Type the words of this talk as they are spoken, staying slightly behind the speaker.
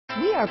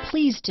We are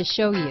pleased to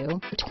show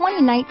you the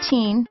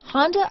 2019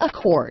 Honda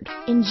Accord.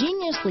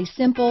 Ingeniously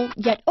simple,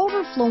 yet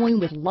overflowing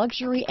with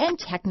luxury and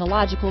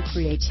technological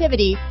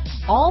creativity,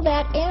 all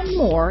that and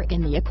more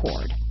in the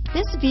Accord.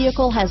 This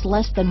vehicle has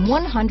less than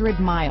 100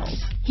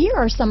 miles. Here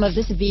are some of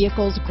this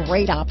vehicle's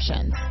great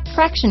options: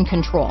 traction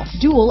control,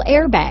 dual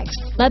airbags,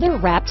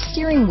 leather-wrapped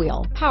steering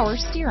wheel, power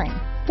steering,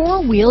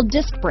 four-wheel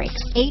disc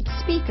brakes, 8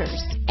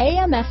 speakers,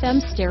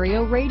 AM/FM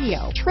stereo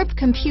radio, trip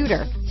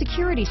computer,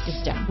 security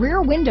system,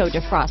 rear window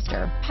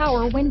defroster,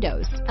 power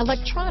windows,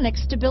 electronic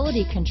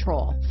stability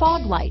control,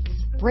 fog lights,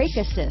 brake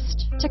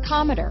assist,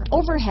 tachometer,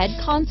 overhead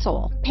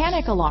console,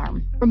 panic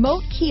alarm,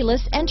 remote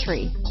keyless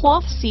entry,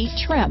 cloth seat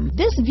trim.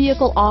 This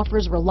vehicle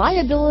offers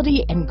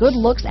reliability and good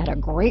looks at a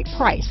great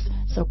price.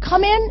 So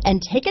come in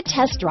and take a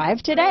test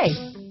drive today.